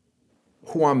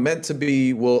 who I'm meant to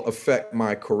be will affect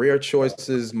my career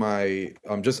choices, my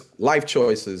just life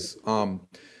choices.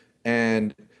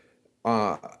 And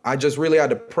I just really had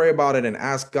to pray about it and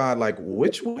ask God, like,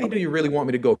 which way do you really want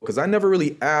me to go? Because I never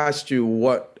really asked you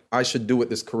what I should do with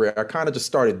this career. I kind of just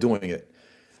started doing it.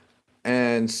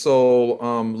 And so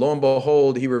lo and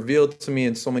behold, he revealed to me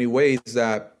in so many ways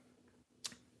that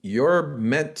you're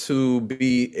meant to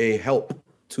be a help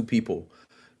to people.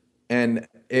 And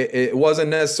it wasn't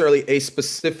necessarily a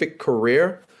specific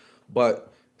career,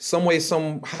 but some way,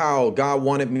 somehow, God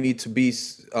wanted me to be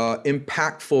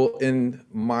impactful in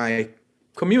my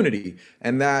community.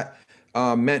 And that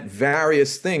meant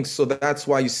various things. So that's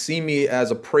why you see me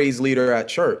as a praise leader at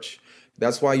church.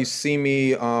 That's why you see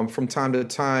me from time to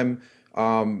time,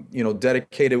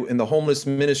 dedicated in the homeless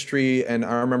ministry. And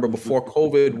I remember before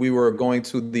COVID, we were going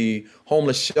to the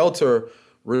homeless shelter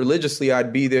religiously.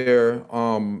 I'd be there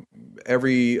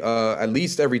every at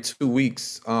least every 2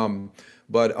 weeks,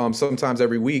 but sometimes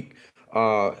every week.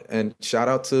 And shout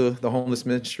out to the homeless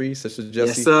ministry, Sister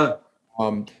Jessie. Yes, sir.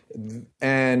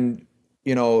 And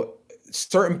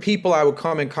certain people I would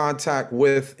come in contact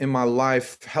with in my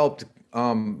life helped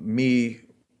me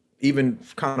even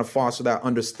kind of foster that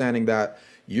understanding that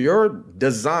you're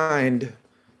designed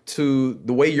to,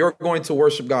 the way you're going to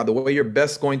worship God, the way you're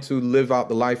best going to live out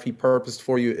the life he purposed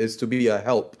for you is to be a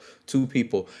help to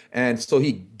people. And so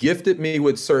he gifted me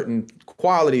with certain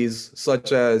qualities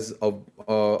such as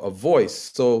a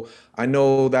voice. So I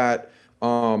know that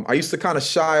I used to kind of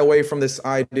shy away from this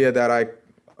idea that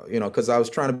because I was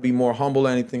trying to be more humble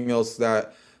than anything else,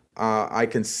 that I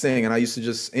can sing. And I used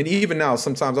to and even now,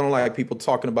 sometimes I don't like people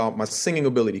talking about my singing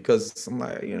ability because I'm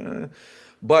like,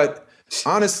 but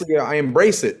honestly, I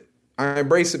embrace it. I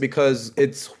embrace it because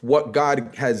it's what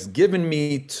God has given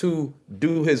me to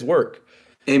do his work.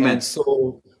 Amen. And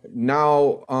so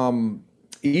now,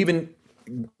 even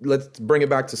let's bring it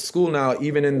back to school now,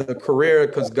 even in the career,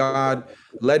 because God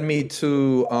led me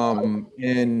to,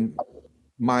 in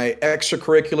my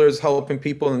extracurriculars, helping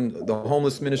people in the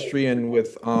homeless ministry and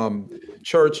with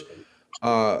church.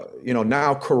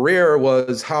 Now career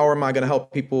was, how am I going to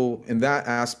help people in that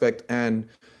aspect? And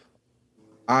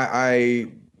I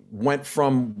went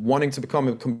from wanting to become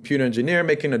a computer engineer,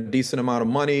 making a decent amount of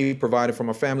money, providing for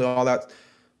my family, all that,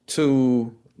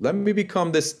 to let me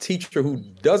become this teacher who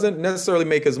doesn't necessarily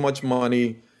make as much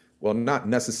money. Well, not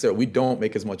necessarily. We don't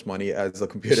make as much money as a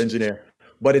computer engineer,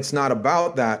 but it's not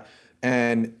about that.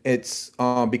 And it's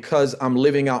because I'm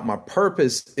living out my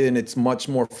purpose and it's much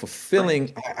more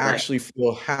fulfilling. I actually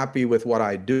feel happy with what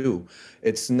I do.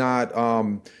 It's not,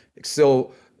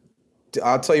 so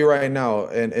I'll tell you right now,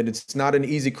 and it's not an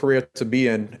easy career to be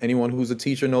in. Anyone who's a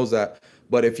teacher knows that.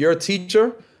 But if you're a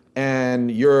teacher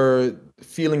and you're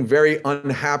feeling very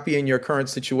unhappy in your current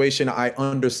situation, I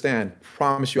understand.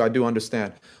 Promise you, I do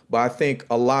understand. But I think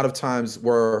a lot of times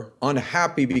we're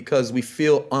unhappy because we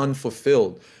feel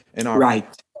unfulfilled in our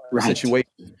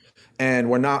situation. And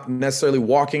we're not necessarily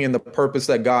walking in the purpose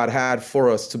that God had for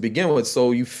us to begin with.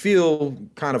 So you feel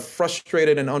kind of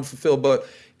frustrated and unfulfilled. But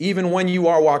even when you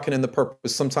are walking in the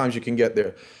purpose, sometimes you can get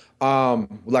there.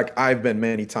 Like I've been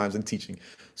many times in teaching.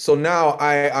 So now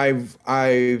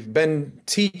I've been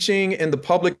teaching in the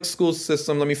public school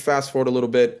system. Let me fast forward a little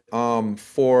bit,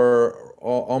 for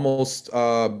almost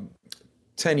 10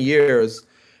 years.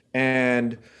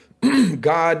 And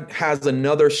God has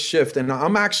another shift, and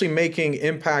I'm actually making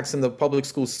impacts in the public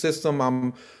school system.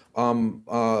 I'm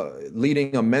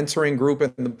leading a mentoring group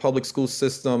in the public school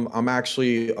system. I'm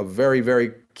actually a very,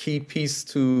 very key piece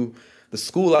to the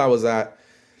school I was at,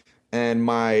 and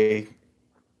my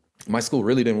school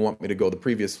really didn't want me to go, the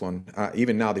previous one.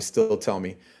 Even now, they still tell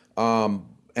me,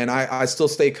 and I still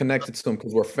stay connected to them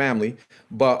because we're family.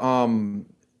 But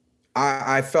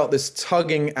I felt this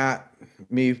tugging at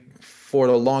me for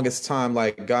the longest time,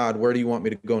 like, God, where do you want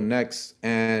me to go next?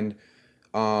 And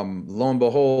lo and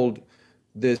behold,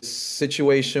 this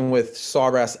situation with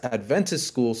Sawgrass Adventist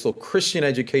School, so Christian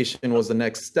education was the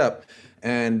next step.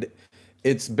 And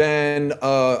it's been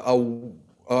a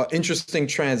interesting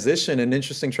transition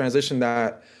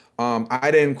that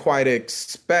I didn't quite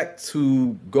expect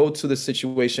to go to the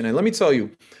situation. And let me tell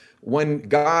you, when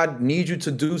God needs you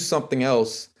to do something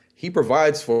else, he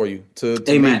provides for you to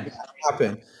make it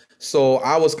happen. So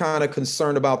I was kind of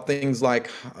concerned about things like,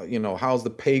 how's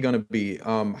the pay going to be?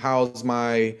 How's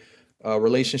my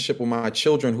relationship with my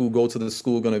children who go to the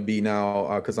school going to be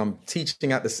now? Because I'm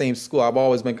teaching at the same school. I've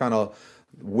always been kind of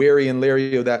weary and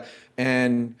leery of that.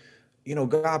 And,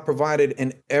 God provided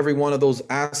in every one of those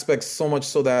aspects, so much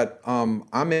so that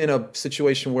I'm in a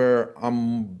situation where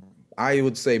I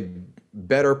would say,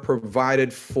 better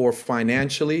provided for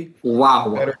financially.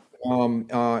 Wow. Better,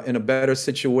 in a better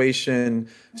situation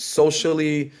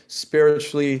socially,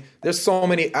 spiritually. There's so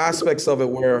many aspects of it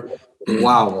where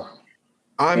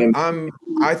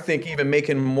I think even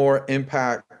making more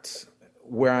impact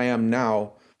where I am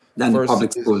now than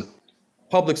public school.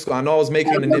 Public school, I know I was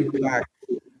making an impact,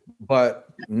 but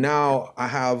now I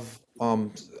have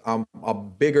a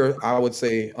bigger, I would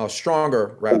say a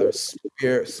stronger rather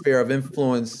sphere of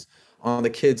influence on the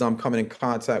kids I'm coming in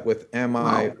contact with, and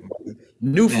my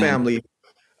new family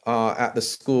at the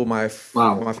school, my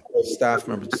fellow staff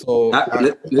members. So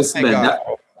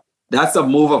that's a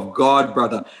move of God,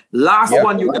 brother. Last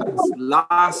one, you guys.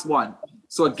 Last one.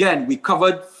 So again, we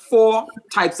covered 4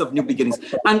 types of new beginnings.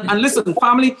 And listen,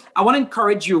 family, I want to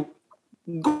encourage you,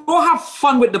 go have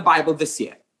fun with the Bible this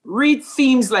year. Read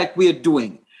themes like we're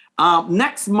doing.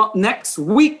 Next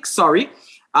week,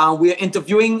 We are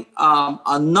interviewing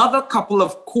another couple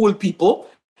of cool people,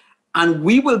 and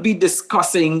we will be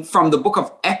discussing from the book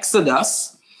of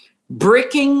Exodus,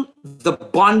 breaking the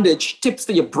bondage, tips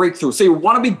to your breakthrough. So you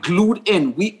want to be glued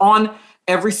in. We on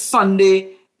every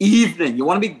Sunday evening. You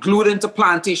want to be glued into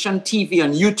Plantation TV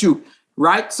on YouTube,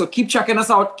 right? So keep checking us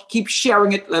out. Keep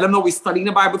sharing it. Let them know we're studying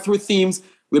the Bible through themes.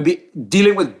 We'll be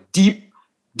dealing with deep,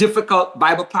 difficult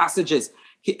Bible passages.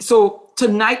 So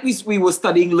tonight we were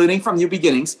studying learning from new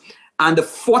beginnings. And the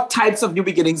 4 types of new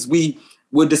beginnings we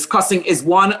were discussing is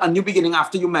one, a new beginning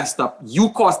after you messed up. You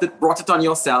caused it, brought it on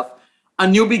yourself. A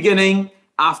new beginning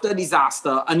after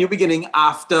disaster, a new beginning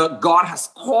after God has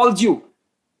called you,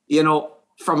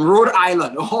 from Rhode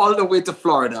Island all the way to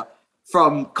Florida,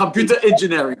 from computer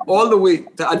engineering all the way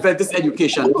to Adventist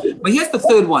education. But here's the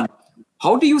third one.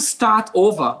 How do you start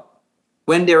over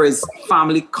when there is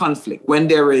family conflict, when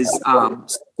there is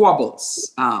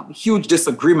squabbles, huge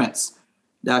disagreements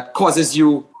that causes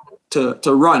you to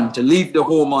run, to leave the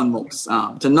home almost,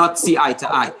 to not see eye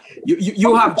to eye?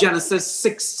 You have Genesis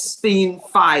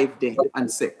 16:5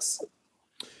 and 6.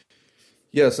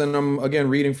 Yes, and I'm again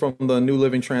reading from the New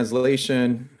Living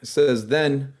Translation. It says,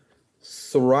 "Then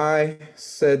Sarai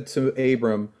said to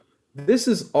Abram, 'This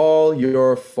is all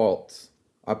your fault.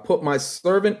 I put my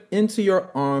servant into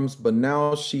your arms, but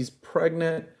now she's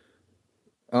pregnant.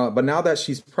 But now that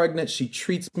she's pregnant, she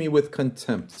treats me with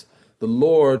contempt. The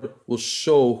Lord will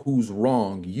show who's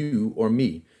wrong, you or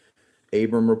me.'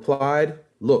 Abram replied,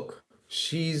 'Look,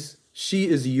 she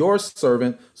is your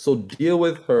servant, so deal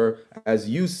with her as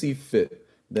you see fit.'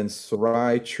 Then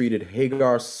Sarai treated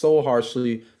Hagar so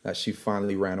harshly that she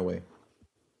finally ran away."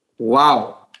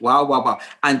 Wow.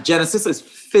 And Genesis is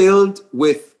filled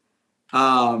with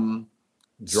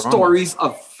stories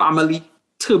of family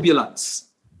turbulence.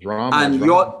 And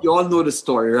you all know the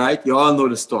story, right? You all know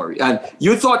the story. And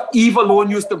you thought Eve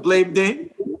alone used to blame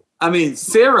them? I mean,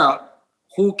 Sarah,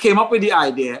 who came up with the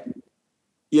idea,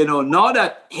 now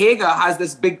that Hagar has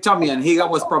this big tummy, and Hagar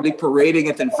was probably parading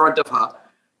it in front of her.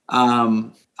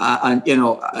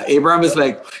 Abraham is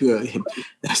like,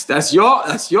 that's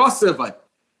your servant.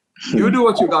 You do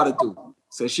what you got to do.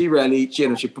 So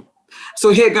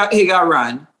so Hagar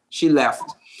ran, she left.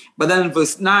 But then in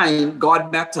verse 9,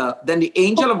 God met her. Then the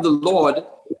angel of the Lord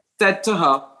said to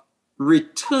her,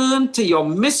 "Return to your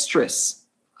mistress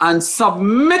and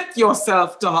submit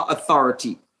yourself to her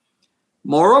authority."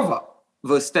 Moreover,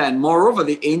 verse 10, "Moreover,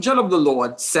 the angel of the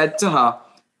Lord said to her,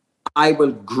 I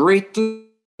will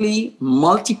greatly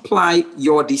multiply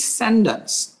your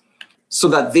descendants so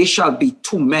that they shall be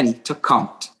too many to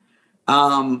count."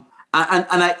 And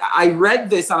I read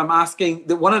this, and I'm asking,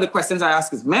 one of the questions I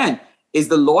ask is, man, is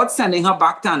the Lord sending her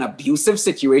back to an abusive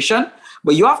situation?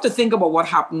 But you have to think about what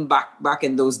happened back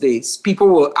in those days. People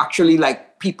were actually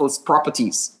like people's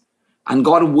properties, and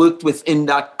God worked within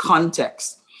that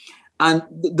context. And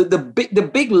the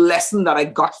big lesson that I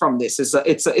got from this is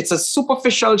it's a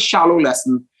superficial, shallow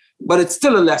lesson, but it's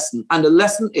still a lesson. And the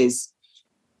lesson is,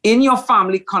 in your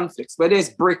family conflicts, where there's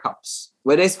breakups,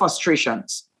 where there's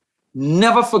frustrations,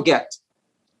 never forget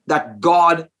that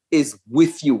God is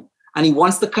with you and he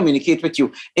wants to communicate with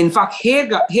you. In fact,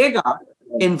 Hagar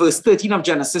in verse 13 of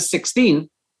Genesis 16,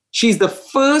 she's the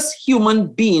first human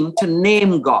being to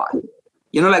name God.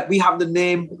 Like we have the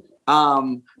name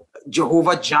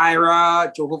Jehovah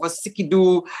Jireh, Jehovah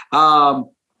Sikidu,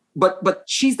 but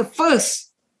she's the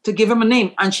first to give him a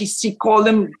name, and she called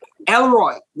him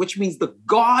Elroy, which means the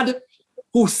God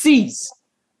who sees.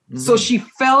 Mm-hmm. So she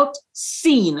felt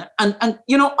seen, and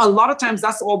a lot of times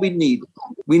that's all we need.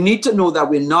 We need to know that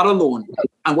we're not alone,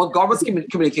 and what God was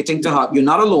communicating to her, you're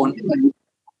not alone.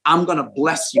 I'm gonna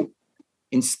bless you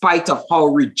in spite of how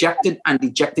rejected and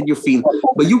dejected you feel.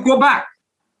 But you go back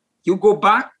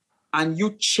and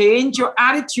you change your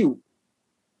attitude,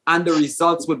 and the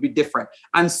results would be different.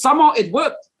 And somehow it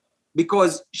worked,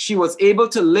 because she was able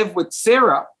to live with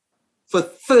Sarah for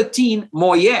 13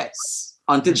 more years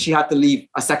until she had to leave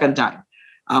a second time.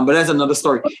 But that's another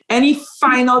story. Any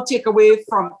final takeaway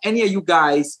from any of you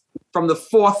guys from the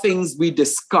 4 things we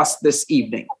discussed this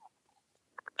evening?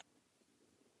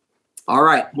 All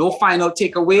right, no final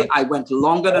takeaway. I went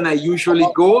longer than I usually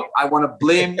go. I want to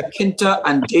blame Kinta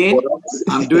and Dane.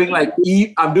 I'm doing like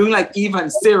Eve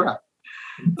and Sarah.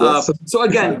 So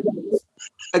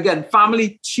again,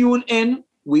 family, tune in.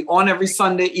 We on every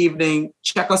Sunday evening.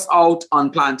 Check us out on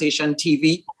Plantation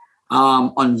TV,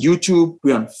 on YouTube.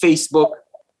 We're on Facebook,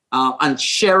 and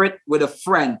share it with a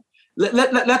friend.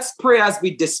 Let's pray as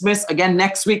we dismiss. Again,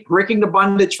 next week, breaking the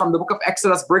bondage from the book of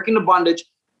Exodus, breaking the bondage,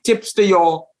 tips to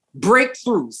your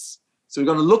breakthroughs. So we're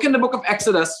going to look in the book of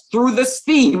Exodus through this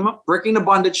theme, breaking the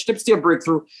bondage, tips to your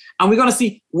breakthrough. And we're going to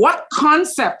see what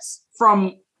concepts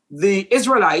from the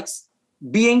Israelites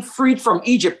being freed from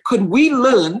Egypt could we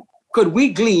learn, could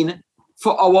we glean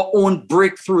for our own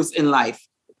breakthroughs in life.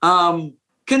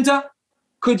 Kinta,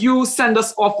 could you send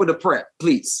us off with a prayer,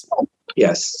 please?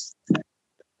 Yes.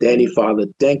 Danny, Father,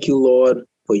 thank you, Lord,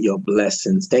 for your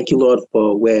blessings. Thank you, Lord,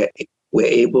 for we're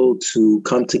able to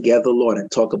come together, Lord, and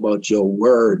talk about your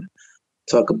word,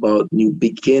 talk about new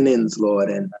beginnings, Lord.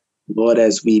 And Lord,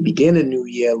 as we begin a new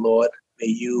year, Lord, may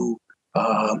you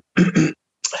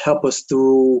help us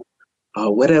through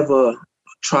whatever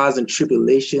trials and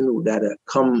tribulation that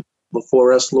come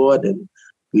before us, Lord. And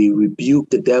we rebuke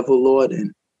the devil, Lord.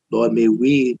 And Lord, may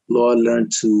we, Lord, learn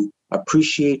to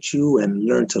appreciate you and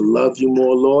learn to love you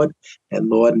more, Lord. And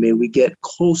Lord, may we get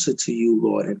closer to you,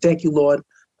 Lord. And thank you, Lord,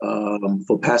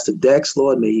 for Pastor Dex,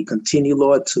 Lord. May he continue,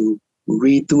 Lord, to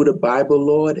read through the Bible,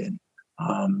 Lord, and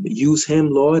use him,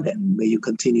 Lord. And may you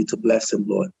continue to bless him,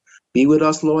 Lord. Be with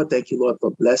us, Lord. Thank you, Lord,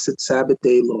 for blessed Sabbath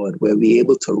day, Lord, where we're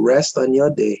able to rest on your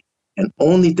day and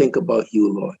only think about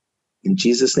you, Lord. In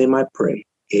Jesus' name I pray.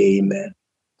 Amen.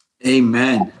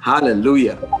 Amen.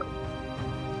 Hallelujah.